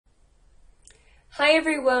Hi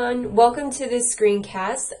everyone, welcome to this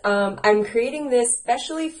screencast. I'm creating this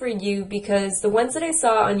specially for you because the ones that I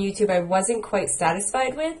saw on YouTube I wasn't quite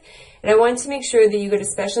satisfied with, and I wanted to make sure that you get a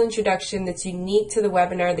special introduction that's unique to the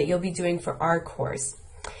webinar that you'll be doing for our course.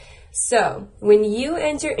 So, when you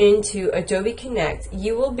enter into Adobe Connect,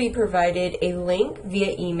 you will be provided a link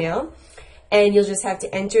via email, and you'll just have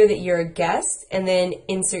to enter that you're a guest and then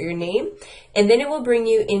insert your name, and then it will bring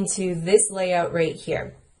you into this layout right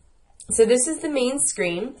here. So this is the main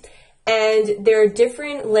screen, and there are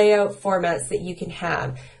different layout formats that you can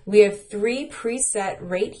have. We have 3 preset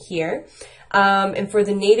right here, and for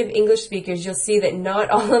the native English speakers, you'll see that not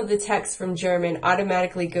all of the text from German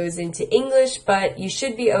automatically goes into English, but you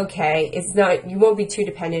should be okay. It's not, you won't be too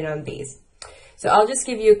dependent on these. So I'll just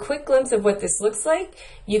give you a quick glimpse of what this looks like.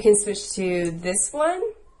 You can switch to this one,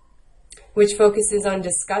 which focuses on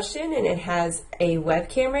discussion, and it has a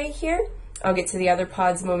webcam right here. I'll get to the other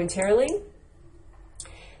pods momentarily.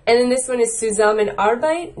 And then this one is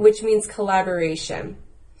Zusammenarbeit, which means collaboration.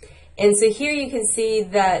 And so here you can see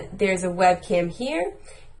that there's a webcam here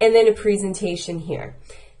and then a presentation here.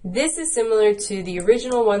 This is similar to the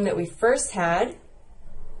original one that we first had,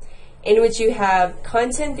 in which you have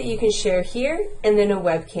content that you can share here and then a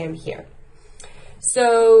webcam here.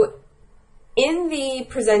 So in the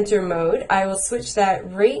presenter mode, I will switch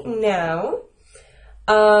that right now.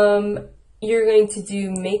 You're going to do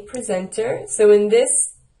make presenter. So in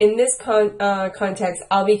this context,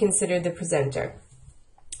 I'll be considered the presenter.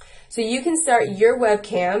 So you can start your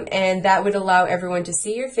webcam, and that would allow everyone to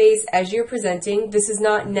see your face as you're presenting. This is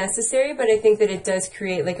not necessary, but I think that it does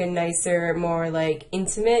create like a nicer, more like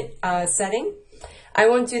intimate setting. I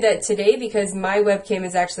won't do that today because my webcam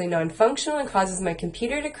is actually non-functional and causes my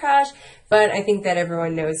computer to crash, but I think that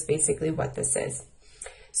everyone knows basically what this is.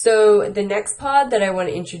 So the next pod that I want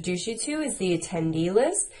to introduce you to is the attendee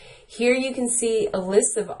list. Here you can see a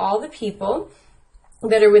list of all the people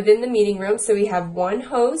that are within the meeting room. So we have 1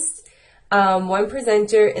 host, 1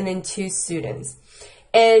 presenter, and then 2 students.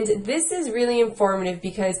 And this is really informative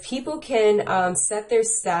because people can set their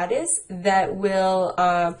status that will,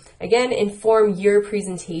 again, inform your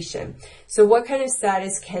presentation. So what kind of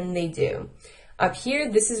status can they do? Up here,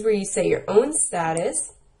 this is where you set your own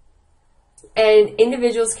status. And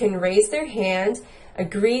individuals can raise their hand,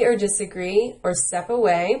 agree or disagree, or step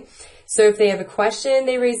away. So if they have a question,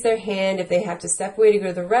 they raise their hand. If they have to step away to go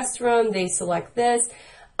to the restroom, they select this.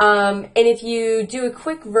 And if you do a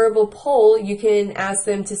quick verbal poll, you can ask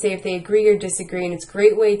them to say if they agree or disagree, and it's a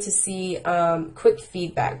great way to see quick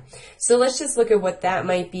feedback. So let's just look at what that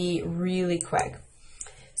might be really quick.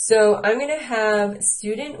 So I'm going to have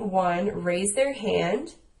student 1 raise their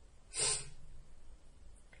hand.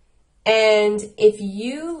 And if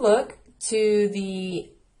you look to the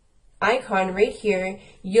icon right here,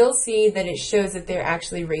 you'll see that it shows that they're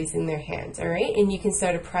actually raising their hands, all right? And you can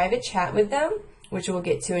start a private chat with them, which we'll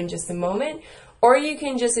get to in just a moment, or you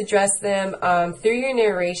can just address them through your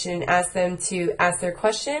narration and ask them to ask their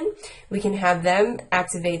question. We can have them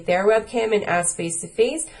activate their webcam and ask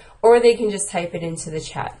face-to-face, or they can just type it into the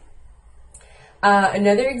chat.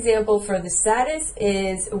 Another example for the status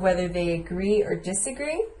is whether they agree or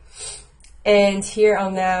disagree. And here I'll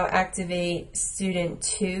now activate student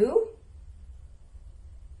 2.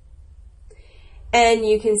 And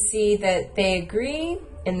you can see that they agree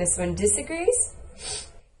and this one disagrees.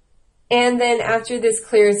 And then after this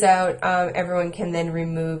clears out, everyone can then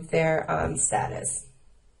remove their status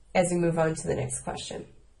as we move on to the next question.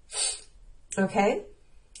 Okay?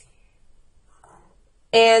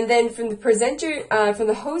 And then from the presenter, from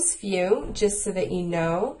the host view, just so that you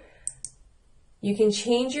know, you can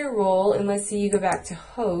change your role, and let's say you go back to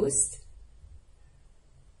host.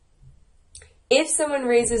 If someone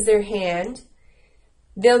raises their hand,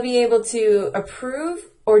 they'll be able to approve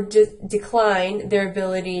or decline their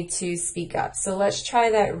ability to speak up. So let's try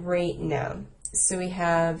that right now. So we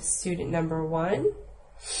have student number 1,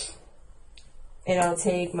 and I'll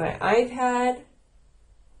take my iPad.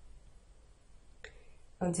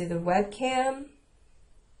 I'll do the webcam.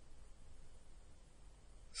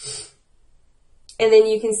 And then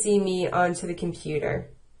you can see me onto the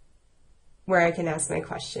computer where I can ask my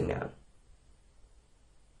question now.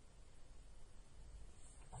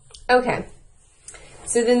 Okay,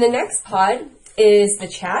 so then the next pod is the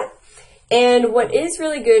chat. And what is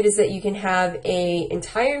really good is that you can have an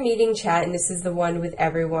entire meeting chat, and this is the one with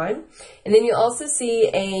everyone. And then you'll also see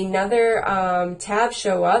another tab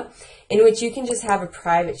show up in which you can just have a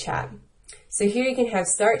private chat. So here you can have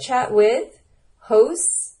start chat with,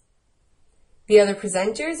 hosts, the other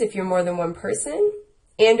presenters if you're more than 1 person,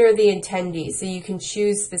 and or the attendees, so you can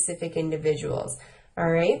choose specific individuals. All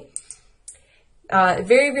right.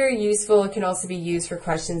 Very, very useful. It can also be used for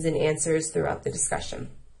questions and answers throughout the discussion.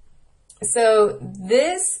 So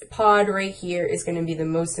this pod right here is going to be the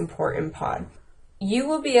most important pod. You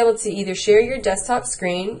will be able to either share your desktop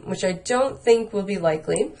screen, which I don't think will be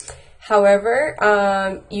likely.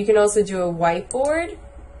 However, you can also do a whiteboard,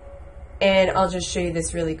 and I'll just show you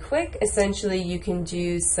this really quick. Essentially, you can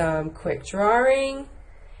do some quick drawing.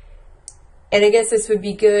 And I guess this would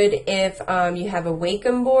be good if you have a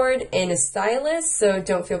Wacom board and a stylus, so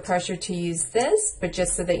don't feel pressure to use this, but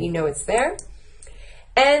just so that you know it's there.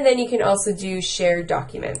 And then you can also do shared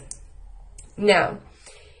document. Now,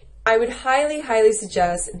 I would highly, highly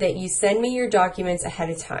suggest that you send me your documents ahead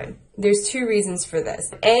of time. There's two reasons for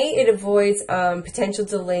this. A, it avoids potential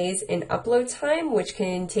delays in upload time, which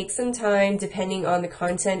can take some time depending on the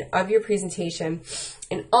content of your presentation.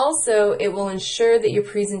 And also, it will ensure that your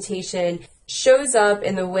presentation shows up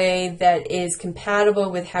in the way that is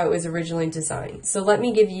compatible with how it was originally designed. So let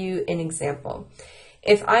me give you an example.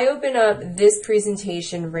 If I open up this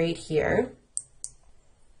presentation right here,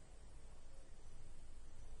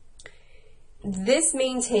 this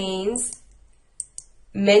maintains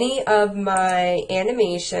many of my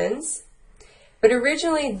animations, but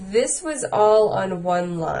originally this was all on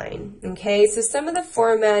one line, okay? So some of the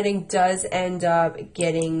formatting does end up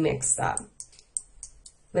getting mixed up.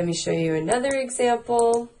 Let me show you another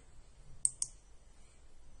example.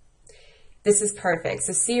 This is perfect.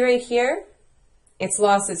 So see right here, it's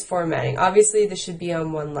lost its formatting. Obviously, this should be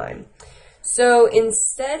on one line. So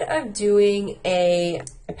instead of doing a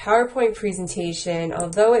PowerPoint presentation,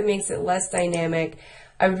 although it makes it less dynamic,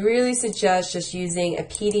 I would really suggest just using a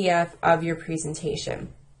PDF of your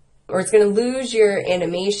presentation. Or it's going to lose your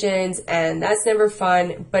animations, and that's never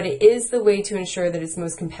fun, but it is the way to ensure that it's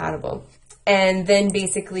most compatible. And then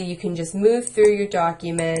basically you can just move through your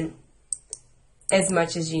document as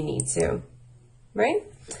much as you need to, right?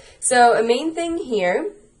 So a main thing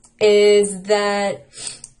here is that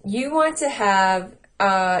you want to have,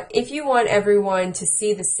 if you want everyone to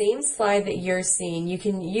see the same slide that you're seeing, you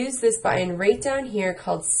can use this button right down here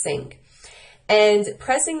called Sync. And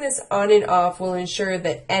pressing this on and off will ensure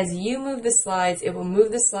that as you move the slides, it will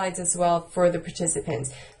move the slides as well for the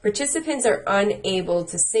participants. Participants are unable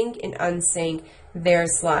to sync and unsync their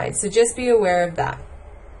slides, so just be aware of that.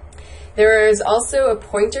 There is also a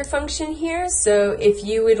pointer function here, so if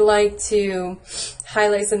you would like to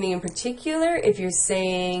highlight something in particular, if you're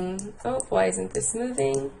saying, oh, why isn't this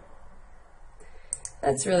moving?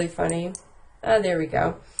 That's really funny. There we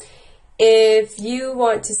go. If you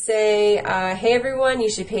want to say, hey everyone, you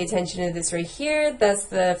should pay attention to this right here, that's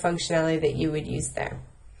the functionality that you would use there.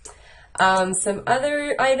 Some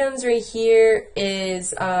other items right here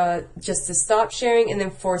is just to stop sharing and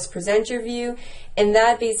then force presenter view, and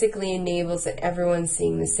that basically enables that everyone's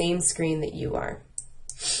seeing the same screen that you are.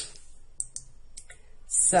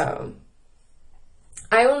 So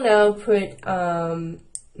I will now put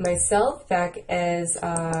myself back as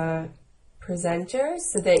presenter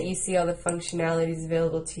so that you see all the functionalities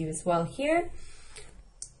available to you as well here.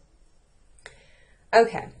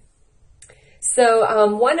 Okay. So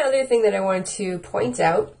one other thing that I want to point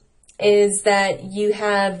out is that you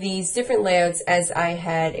have these different layouts as I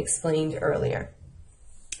had explained earlier.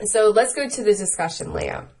 So let's go to the discussion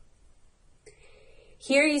layout.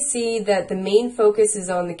 Here you see that the main focus is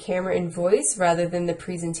on the camera and voice rather than the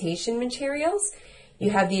presentation materials. You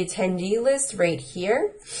have the attendee list right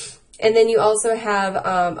here. And then you also have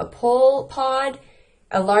a poll pod,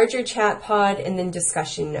 a larger chat pod, and then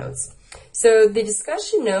discussion notes. So the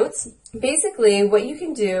discussion notes, basically what you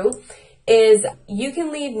can do is you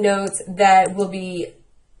can leave notes that will be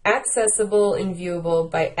accessible and viewable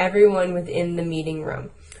by everyone within the meeting room.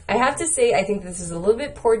 I have to say, I think this is a little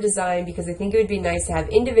bit poor design because I think it would be nice to have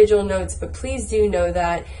individual notes, but please do know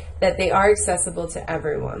that they are accessible to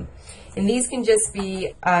everyone. And these can just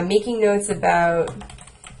be making notes about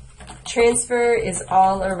transfer is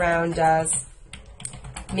all around us.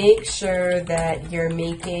 Make sure that you're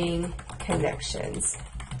making connections,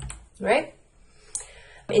 right?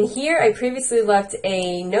 And here I previously left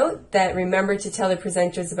a note that remember to tell the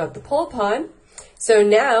presenters about the poll pod. So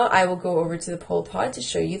now I will go over to the poll pod to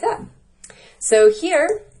show you that. So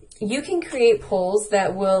here you can create polls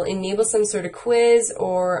that will enable some sort of quiz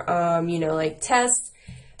or, like test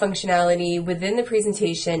functionality within the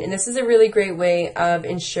presentation. And this is a really great way of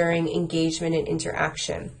ensuring engagement and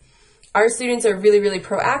interaction. Our students are really, really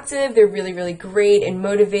proactive. They're really, really great and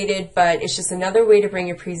motivated, but it's just another way to bring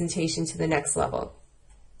your presentation to the next level.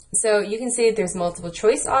 So you can see that there's multiple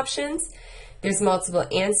choice options, there's multiple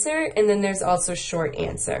answer, and then there's also short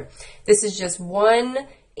answer. This is just one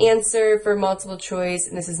answer for multiple choice,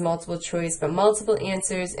 and this is multiple choice, but multiple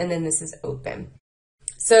answers, and then this is open.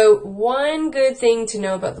 So one good thing to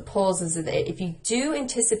know about the polls is that if you do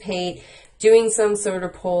anticipate doing some sort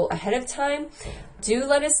of poll ahead of time, do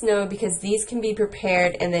let us know, because these can be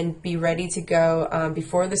prepared and then be ready to go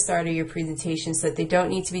before the start of your presentation, so that they don't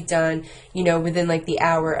need to be done, you know, within like the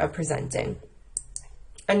hour of presenting.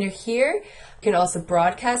 Under here, you can also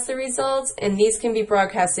broadcast the results, and these can be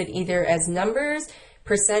broadcasted either as numbers,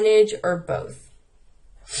 percentage, or both.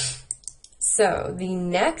 So the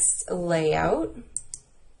next layout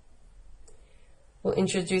will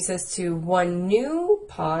introduce us to one new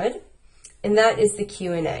pod, and that is the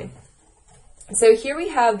Q&A. So here we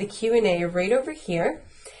have the Q&A right over here,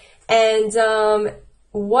 and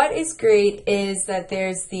what is great is that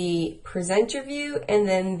there's the presenter view and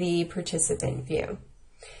then the participant view.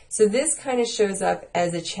 So this kind of shows up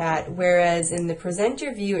as a chat, whereas in the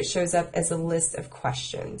presenter view it shows up as a list of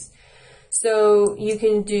questions. So you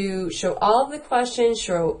can show all of the questions,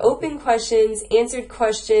 show open questions, answered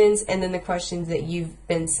questions, and then the questions that you've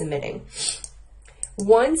been submitting.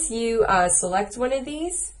 Once you select one of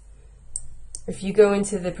these, if you go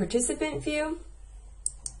into the participant view,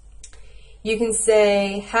 you can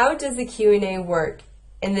say, how does the Q&A work?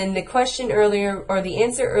 And then the question earlier, or the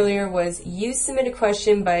answer earlier, was you submit a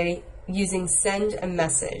question by using send a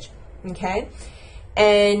message, okay?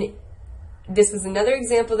 And this was another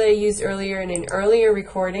example that I used earlier in an earlier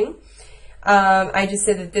recording. I just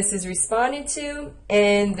said that this is responded to,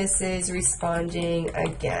 and this is responding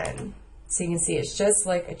again. So you can see it's just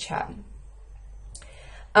like a chat.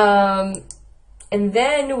 And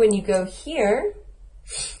then when you go here,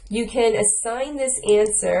 you can assign this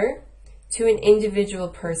answer to an individual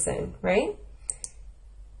person, right?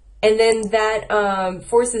 And then that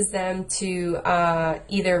forces them to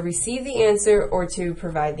either receive the answer or to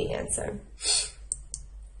provide the answer.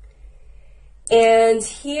 And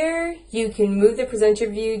here you can move the presenter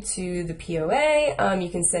view to the POA, you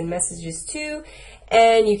can send messages to,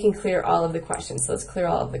 and you can clear all of the questions. So let's clear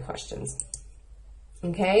all of the questions.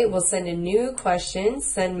 Okay, we'll send a new question,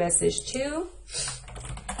 send message to.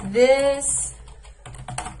 This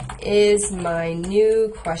is my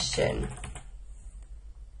new question.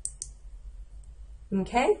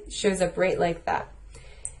 Okay, shows up right like that.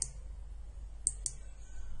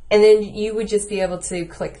 And then you would just be able to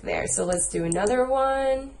click there. So let's do another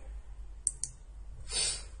one.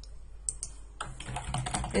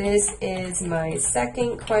 This is my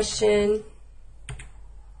second question.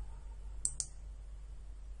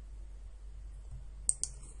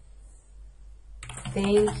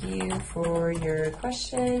 Thank you for your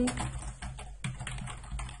question.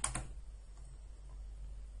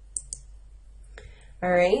 All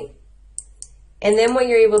right. And then what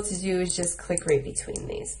you're able to do is just click right between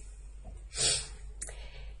these.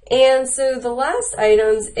 And so the last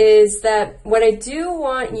items is that what I do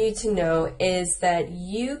want you to know is that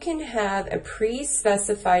you can have a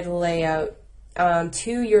pre-specified layout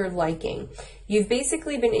to your liking. You've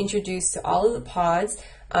basically been introduced to all of the pods.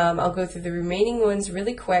 I'll go through the remaining ones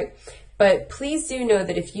really quick, but please do know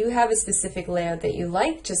that if you have a specific layout that you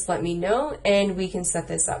like, just let me know and we can set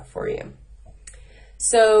this up for you.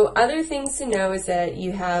 So other things to know is that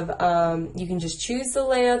you have, you can just choose the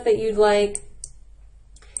layout that you'd like.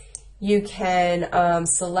 You can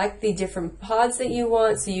select the different pods that you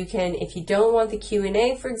want. So you can, if you don't want the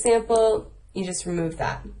Q&A, for example, you just remove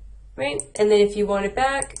that, right? And then if you want it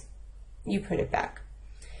back, you put it back.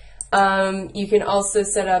 You can also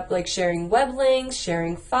set up like sharing web links,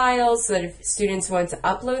 sharing files, so that if students want to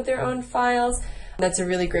upload their own files, that's a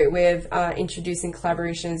really great way of introducing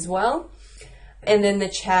collaboration as well. And then the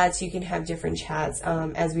chats, you can have different chats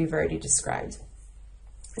as we've already described.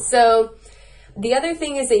 So the other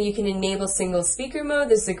thing is that you can enable single speaker mode.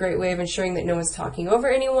 This is a great way of ensuring that no one's talking over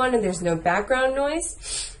anyone and there's no background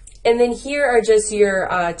noise. And then here are just your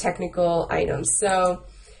technical items. So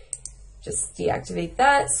just deactivate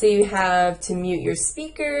that. So you have to mute your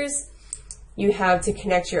speakers. You have to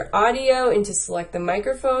connect your audio and to select the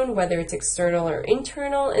microphone, whether it's external or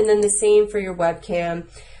internal. And then the same for your webcam,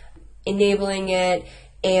 enabling it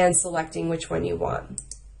and selecting which one you want.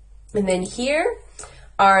 And then here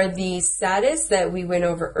are the status that we went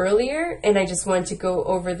over earlier, and I just want to go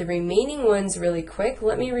over the remaining ones really quick.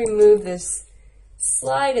 Let me remove this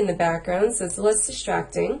slide in the background so it's less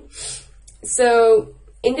distracting. So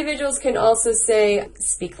individuals can also say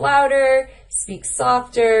speak louder, speak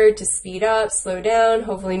softer, to speed up, slow down.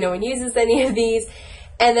 Hopefully no one uses any of these.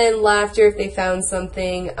 And then laughter if they found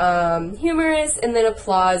something humorous, and then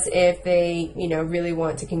applause if they, really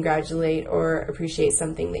want to congratulate or appreciate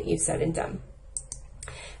something that you've said and done.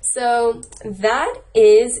 So that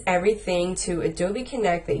is everything to Adobe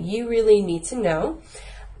Connect that you really need to know.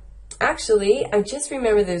 Actually, I just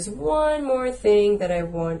remember there's one more thing that I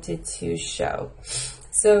wanted to show.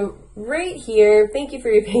 So right here, thank you for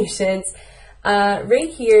your patience. Right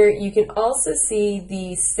here, you can also see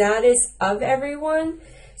the status of everyone.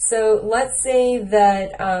 So let's say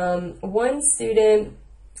that one student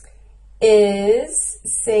is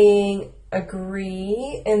saying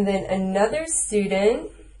agree, and then another student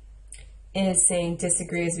is saying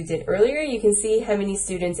disagree, as we did earlier. You can see how many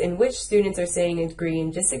students and which students are saying agree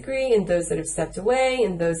and disagree, and those that have stepped away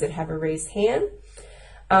and those that have a raised hand,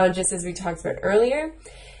 just as we talked about earlier.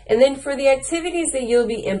 And then for the activities that you'll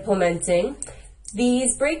be implementing,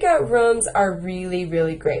 these breakout rooms are really,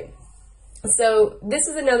 really great. So this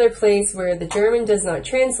is another place where the German does not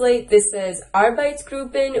translate. This says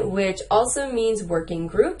Arbeitsgruppen, which also means working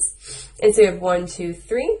groups. And so you have 1, 2,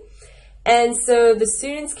 3. And so the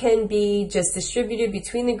students can be just distributed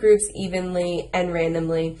between the groups evenly and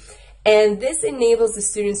randomly. And this enables the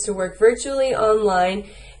students to work virtually online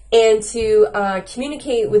and to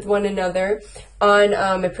communicate with one another on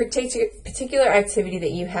a particular activity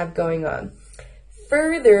that you have going on.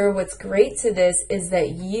 Further, what's great to this is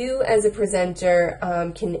that you as a presenter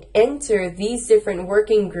can enter these different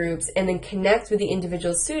working groups and then connect with the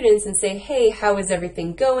individual students and say, hey, how is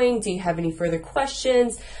everything going? Do you have any further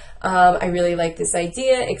questions? I really like this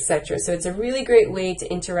idea, etc. So it's a really great way to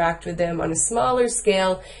interact with them on a smaller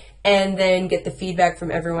scale and then get the feedback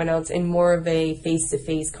from everyone else in more of a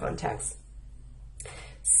face-to-face context.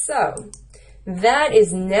 So that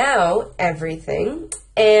is now everything.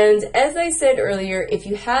 And as I said earlier, if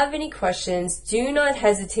you have any questions, do not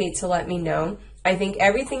hesitate to let me know. I think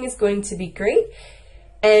everything is going to be great,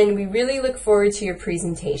 and we really look forward to your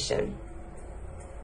presentation.